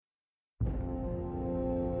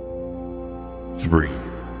3.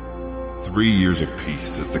 3 years of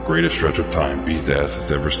peace is the greatest stretch of time Beezaz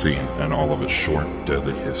has ever seen in all of its short,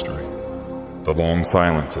 deadly history. The long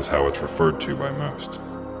silence is how it's referred to by most.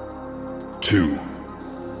 2.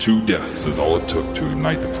 2 deaths is all it took to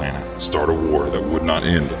ignite the planet and start a war that would not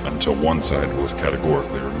end until one side was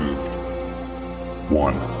categorically removed.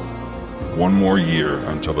 1 more year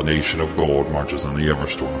until the nation of gold marches on the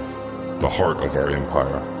Everstorm, the heart of our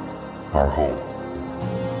empire, our home.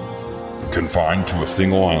 Confined to a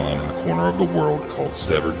single island in the corner of the world called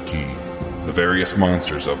Severed Key, the various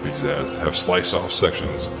monsters of Beezaz have sliced off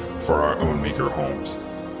sections for our own meager homes.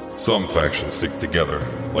 Some factions stick together,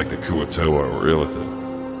 like the Kuo-toa or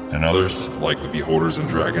Illithid, and others, like the Beholders and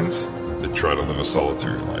Dragons, that try to live a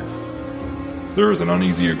solitary life. There is an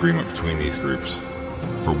uneasy agreement between these groups,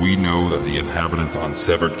 for we know that the inhabitants on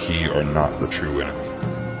Severed Key are not the true enemy.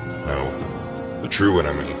 No, the true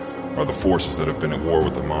enemy are the forces that have been at war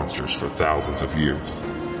with the monsters for thousands of years.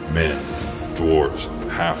 Men, dwarves,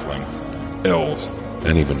 halflings, elves,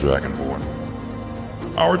 and even dragonborn.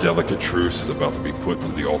 Our delicate truce is about to be put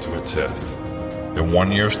to the ultimate test. In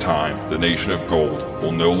 1 year's time, the Nation of Gold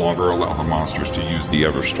will no longer allow the monsters to use the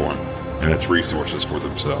Everstorm and its resources for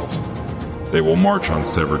themselves. They will march on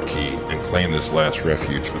Severed Key and claim this last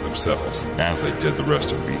refuge for themselves, as they did the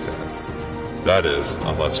rest of Beezaz. That is,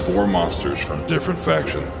 unless 4 monsters from different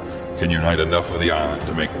factions can unite enough of the island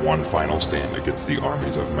to make one final stand against the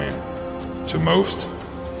armies of man. To most,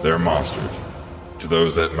 they're monsters. To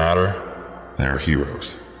those that matter, they're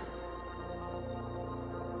heroes.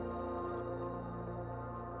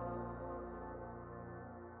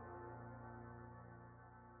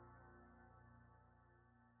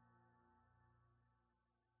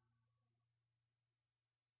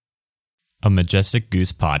 A Majestic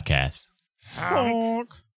Goose podcast.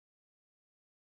 Honk.